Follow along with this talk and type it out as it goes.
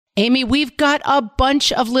Amy, we've got a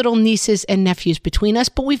bunch of little nieces and nephews between us,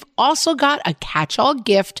 but we've also got a catch-all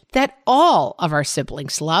gift that all of our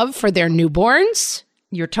siblings love for their newborns.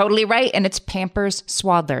 You're totally right, and it's Pampers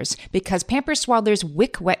Swaddlers, because Pampers Swaddlers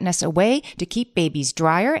wick wetness away to keep babies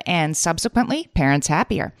drier and subsequently parents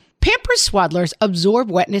happier. Pampers Swaddlers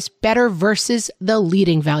absorb wetness better versus the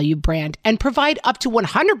leading value brand and provide up to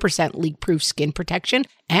 100% leak-proof skin protection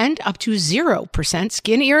and up to 0%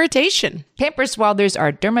 skin irritation. Pampers Swaddlers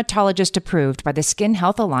are dermatologist approved by the Skin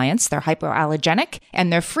Health Alliance. They're hypoallergenic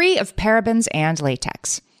and they're free of parabens and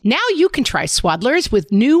latex. Now you can try Swaddlers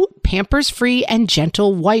with new Pampers-free and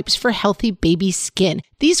gentle wipes for healthy baby skin.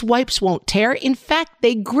 These wipes won't tear. In fact,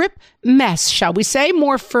 they grip mess, shall we say,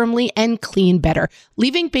 more firmly and clean better,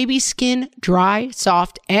 leaving baby skin dry,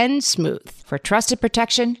 soft, and smooth. For trusted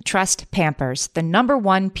protection, trust Pampers, the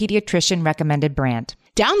 #1 pediatrician recommended brand.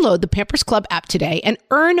 Download the Pampers Club app today and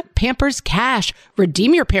earn Pampers Cash.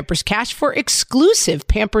 Redeem your Pampers Cash for exclusive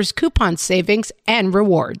Pampers coupon savings and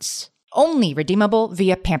rewards. Only redeemable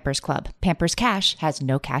via Pampers Club. Pampers Cash has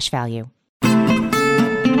no cash value.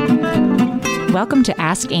 Welcome to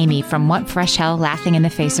Ask Amy from What Fresh Hell, laughing in the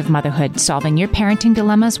face of motherhood, solving your parenting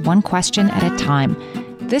dilemmas one question at a time.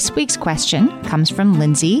 This week's question comes from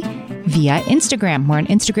Lindsay via Instagram. We're on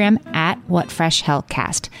Instagram at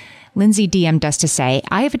WhatFreshHellCast. Lindsay DM'd us to say,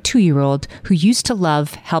 I have a 2-year-old who used to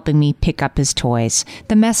love helping me pick up his toys.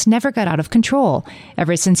 The mess never got out of control.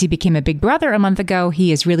 Ever since he became a big brother a month ago,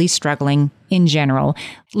 he is really struggling in general.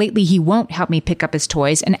 Lately, he won't help me pick up his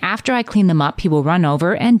toys, and after I clean them up, he will run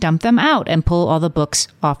over and dump them out and pull all the books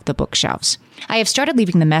off the bookshelves. I have started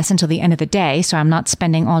leaving the mess until the end of the day, so I'm not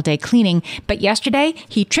spending all day cleaning, but yesterday,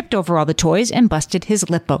 he tripped over all the toys and busted his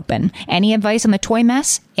lip open. Any advice on the toy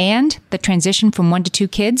mess and the transition from 1 to 2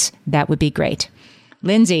 kids? That would be great.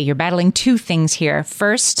 Lindsay, you're battling 2 things here.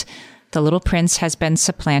 First, the little prince has been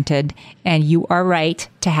supplanted, and you are right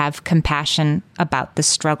to have compassion about the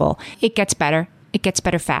struggle. It gets better. It gets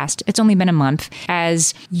better fast. It's only been a month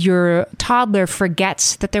as your toddler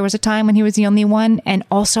forgets that there was a time when he was the only one. And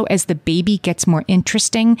also as the baby gets more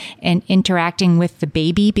interesting and interacting with the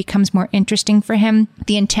baby becomes more interesting for him,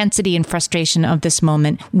 the intensity and frustration of this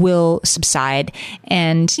moment will subside.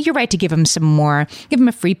 And you're right to give him some more, give him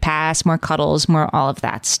a free pass, more cuddles, more all of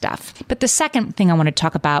that stuff. But the second thing I want to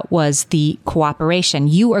talk about was the cooperation.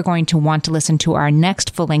 You are going to want to listen to our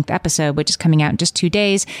next full-length episode, which is coming out in just 2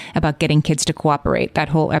 days, about getting kids to cooperate. That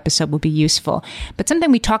whole episode will be useful. But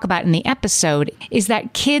something we talk about in the episode is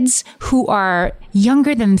that kids who are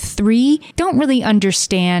younger than 3 don't really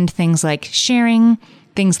understand things like sharing,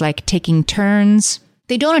 things like taking turns.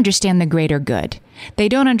 They don't understand the greater good. They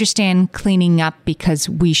don't understand cleaning up because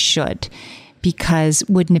we should. Because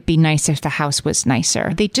wouldn't it be nice if the house was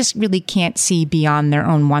nicer? They just really can't see beyond their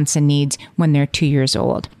own wants and needs when they're 2 years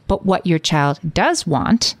old. But what your child does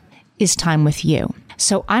want is time with you.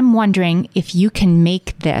 So I'm wondering if you can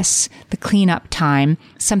make this, the cleanup time,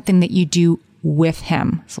 something that you do with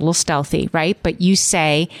him. It's a little stealthy, right? But you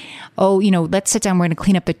say, oh, let's sit down. We're going to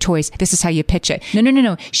clean up the toys. This is how you pitch it.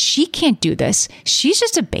 No. She can't do this. She's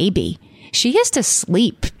just a baby. She has to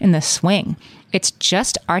sleep in the swing. It's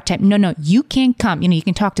just our time. No, you can't come. You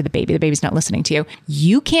can talk to the baby. The baby's not listening to you.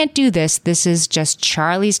 You can't do this. This is just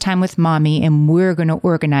Charlie's time with mommy, and we're going to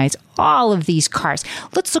organize all of these cars.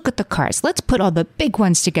 Let's look at the cars. Let's put all the big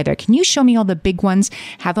ones together. Can you show me all the big ones?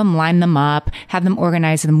 Have them line them up, have them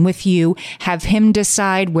organize them with you, have him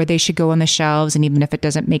decide where they should go on the shelves. And even if it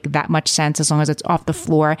doesn't make that much sense, as long as it's off the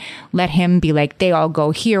floor, let him be like, they all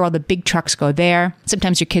go here. All the big trucks go there.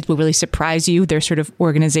 Sometimes your kids will really surprise you. They're sort of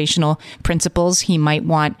organizational principles. He might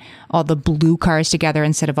want all the blue cars together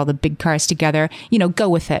instead of all the big cars together. Go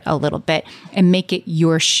with it a little bit and make it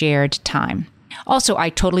your shared time. Also, I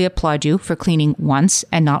totally applaud you for cleaning once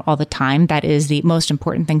and not all the time. That is the most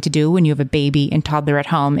important thing to do when you have a baby and toddler at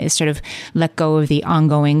home, is sort of let go of the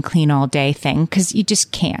ongoing clean all day thing, because you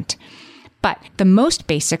just can't. But the most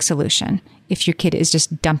basic solution, if your kid is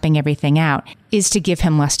just dumping everything out, is to give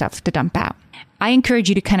him less stuff to dump out. I encourage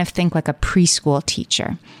you to kind of think like a preschool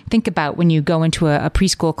teacher. Think about when you go into a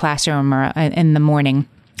preschool classroom or in the morning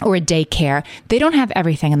or a daycare. They don't have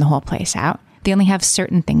everything in the whole place out. They only have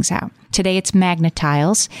certain things out. Today it's Magna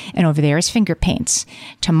tiles, and over there is finger paints.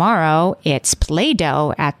 Tomorrow it's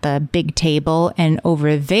Play-Doh at the big table, and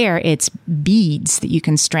over there it's beads that you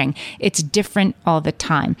can string. It's different all the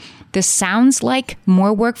time. This sounds like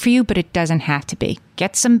more work for you, but it doesn't have to be.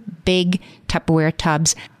 Get some big Tupperware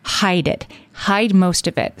tubs, hide it. Hide most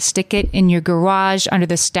of it. Stick it in your garage, under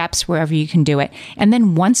the steps, wherever you can do it. And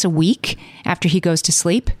then once a week, after he goes to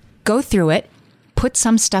sleep, go through it, put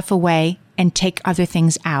some stuff away, and take other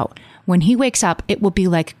things out. When he wakes up, it will be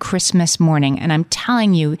like Christmas morning. And I'm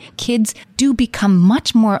telling you, kids do become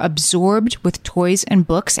much more absorbed with toys and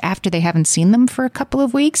books after they haven't seen them for a couple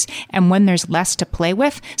of weeks and when there's less to play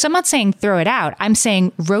with. So I'm not saying throw it out. I'm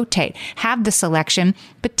saying rotate, have the selection,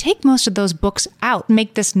 but take most of those books out.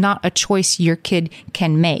 Make this not a choice your kid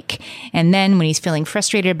can make. And then when he's feeling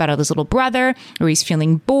frustrated about his little brother or he's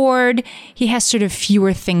feeling bored, he has sort of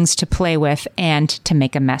fewer things to play with and to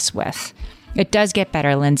make a mess with. It does get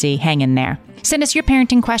better, Lindsay. Hang in there. Send us your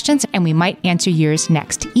parenting questions and we might answer yours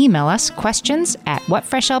next. Email us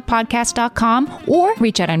questions@whatfreshhellpodcast.com or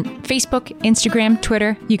reach out on Facebook, Instagram,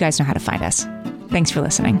 Twitter. You guys know how to find us. Thanks for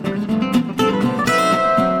listening.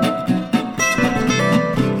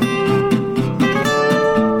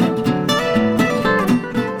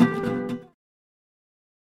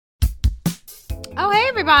 Oh, hey,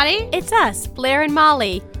 everybody. It's us, Blair and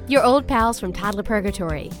Molly, your old pals from Toddler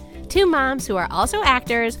Purgatory. Two moms who are also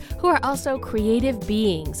actors, who are also creative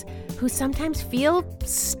beings, who sometimes feel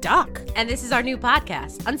stuck. And this is our new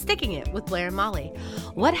podcast, Unsticking It with Blair and Molly.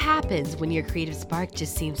 What happens when your creative spark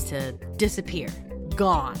just seems to disappear?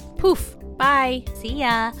 Gone. Poof. Bye. See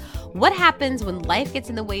ya. What happens when life gets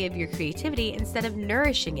in the way of your creativity instead of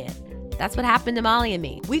nourishing it? That's what happened to Molly and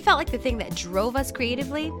me. We felt like the thing that drove us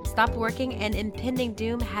creatively stopped working and impending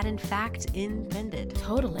doom had in fact impended.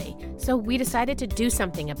 Totally. So we decided to do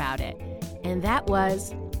something about it. And that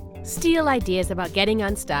was steal ideas about getting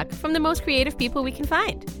unstuck from the most creative people we can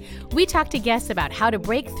find. We talked to guests about how to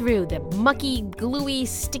break through the mucky, gluey,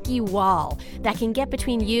 sticky wall that can get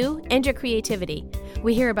between you and your creativity.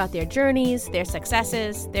 We hear about their journeys, their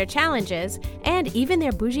successes, their challenges, and even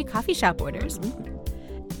their bougie coffee shop orders.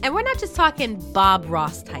 And we're not just talking Bob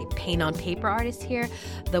Ross type paint on paper artists here,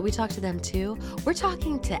 though we talk to them too. We're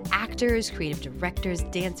talking to actors, creative directors,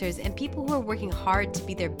 dancers, and people who are working hard to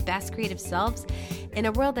be their best creative selves in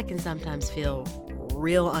a world that can sometimes feel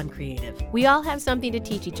real uncreative. We all have something to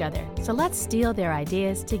teach each other, so let's steal their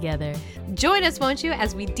ideas together. Join us, won't you,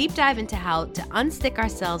 as we deep dive into how to unstick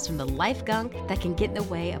ourselves from the life gunk that can get in the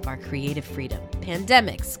way of our creative freedom.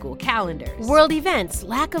 Pandemics, school calendars, world events,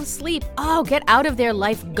 lack of sleep. Oh, get out of their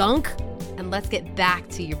life gunk. And let's get back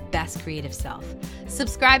to your best creative self.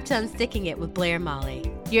 Subscribe to Unsticking It with Blair and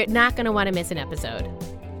Molly. You're not going to want to miss an episode.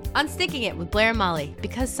 Unsticking It with Blair and Molly,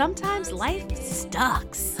 because sometimes life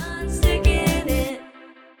sucks.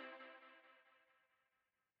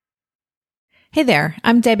 Hey there,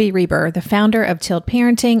 I'm Debbie Reber, the founder of Tilt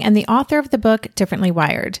Parenting and the author of the book Differently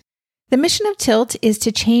Wired. The mission of Tilt is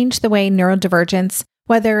to change the way neurodivergence,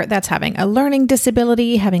 whether that's having a learning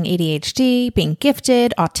disability, having ADHD, being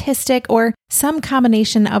gifted, autistic, or some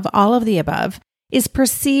combination of all of the above, is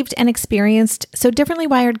perceived and experienced so differently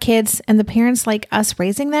wired kids and the parents like us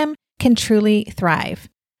raising them can truly thrive.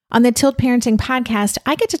 On the Tilt Parenting podcast,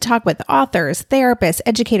 I get to talk with authors, therapists,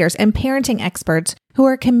 educators, and parenting experts who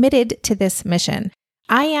are committed to this mission.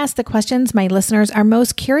 I ask the questions my listeners are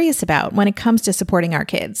most curious about when it comes to supporting our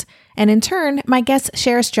kids. And in turn, my guests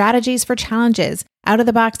share strategies for challenges,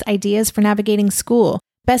 out-of-the-box ideas for navigating school,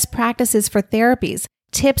 best practices for therapies,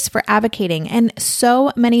 tips for advocating, and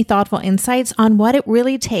so many thoughtful insights on what it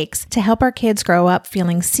really takes to help our kids grow up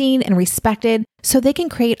feeling seen and respected so they can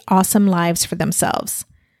create awesome lives for themselves.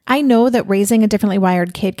 I know that raising a differently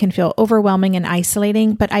wired kid can feel overwhelming and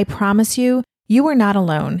isolating, but I promise you, you are not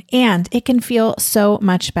alone, and it can feel so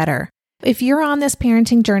much better. If you're on this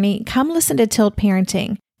parenting journey, come listen to Tilt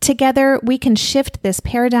Parenting. Together, we can shift this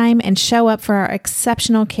paradigm and show up for our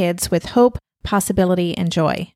exceptional kids with hope, possibility, and joy.